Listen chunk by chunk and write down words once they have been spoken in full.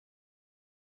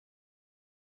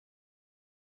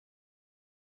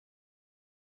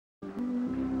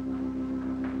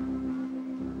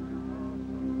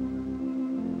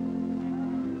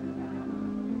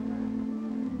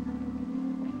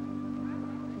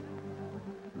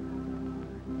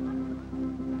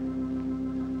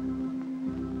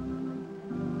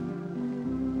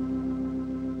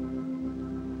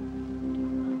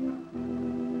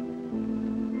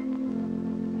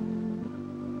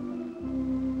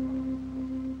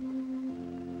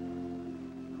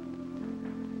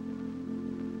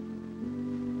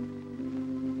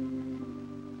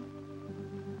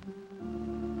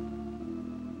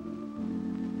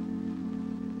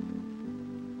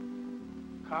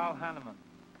Carl Hanneman,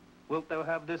 wilt thou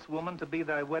have this woman to be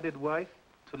thy wedded wife,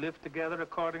 to live together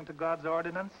according to God's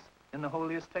ordinance in the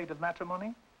holy estate of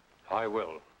matrimony? I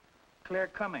will. Claire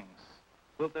Cummings,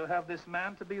 wilt thou have this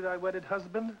man to be thy wedded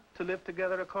husband, to live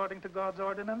together according to God's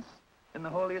ordinance in the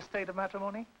holy estate of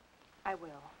matrimony? I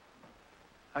will.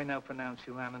 I now pronounce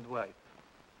you man and wife.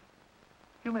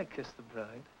 You may kiss the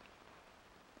bride.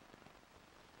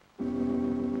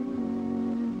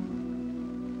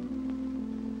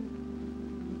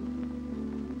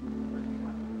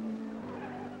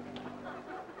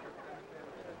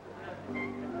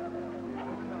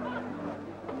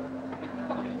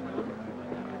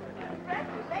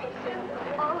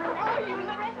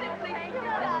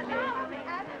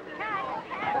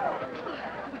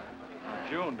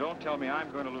 June, don't tell me I'm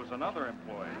going to lose another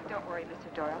employee. Don't worry,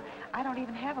 Mr. Doyle. I don't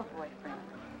even have a boyfriend.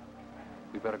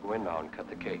 We better go in now and cut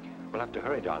the cake. We'll have to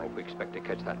hurry, darling, if we expect to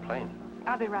catch that plane.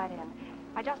 I'll be right in.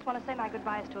 I just want to say my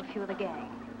goodbyes to a few of the gang.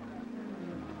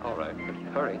 All right, but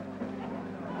hurry.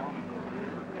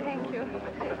 Thank you.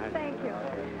 Thank you.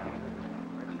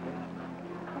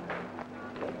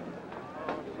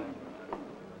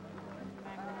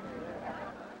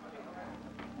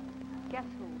 Guess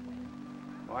who?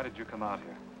 Why did you come out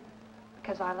here?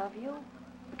 Because I love you.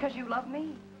 Because you love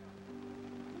me.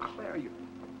 Claire, you're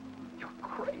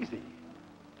crazy.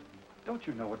 Don't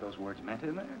you know what those words meant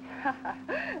in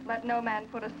there? Let no man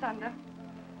put us asunder.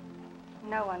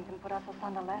 No one can put us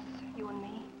asunder less, you and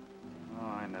me. Oh,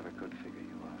 I never could figure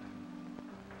you out.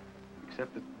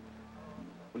 Except that,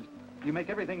 well, you make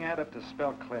everything add up to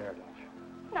spell Claire, don't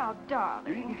you? Now, darling.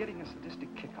 You're even getting a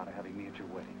sadistic kick out of having me at your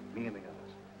wedding, me and the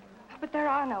others. But there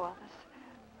are no others.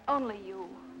 Only you.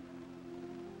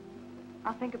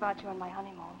 I'll think about you on my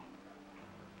honeymoon.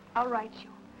 I'll write you.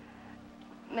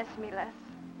 Miss me less.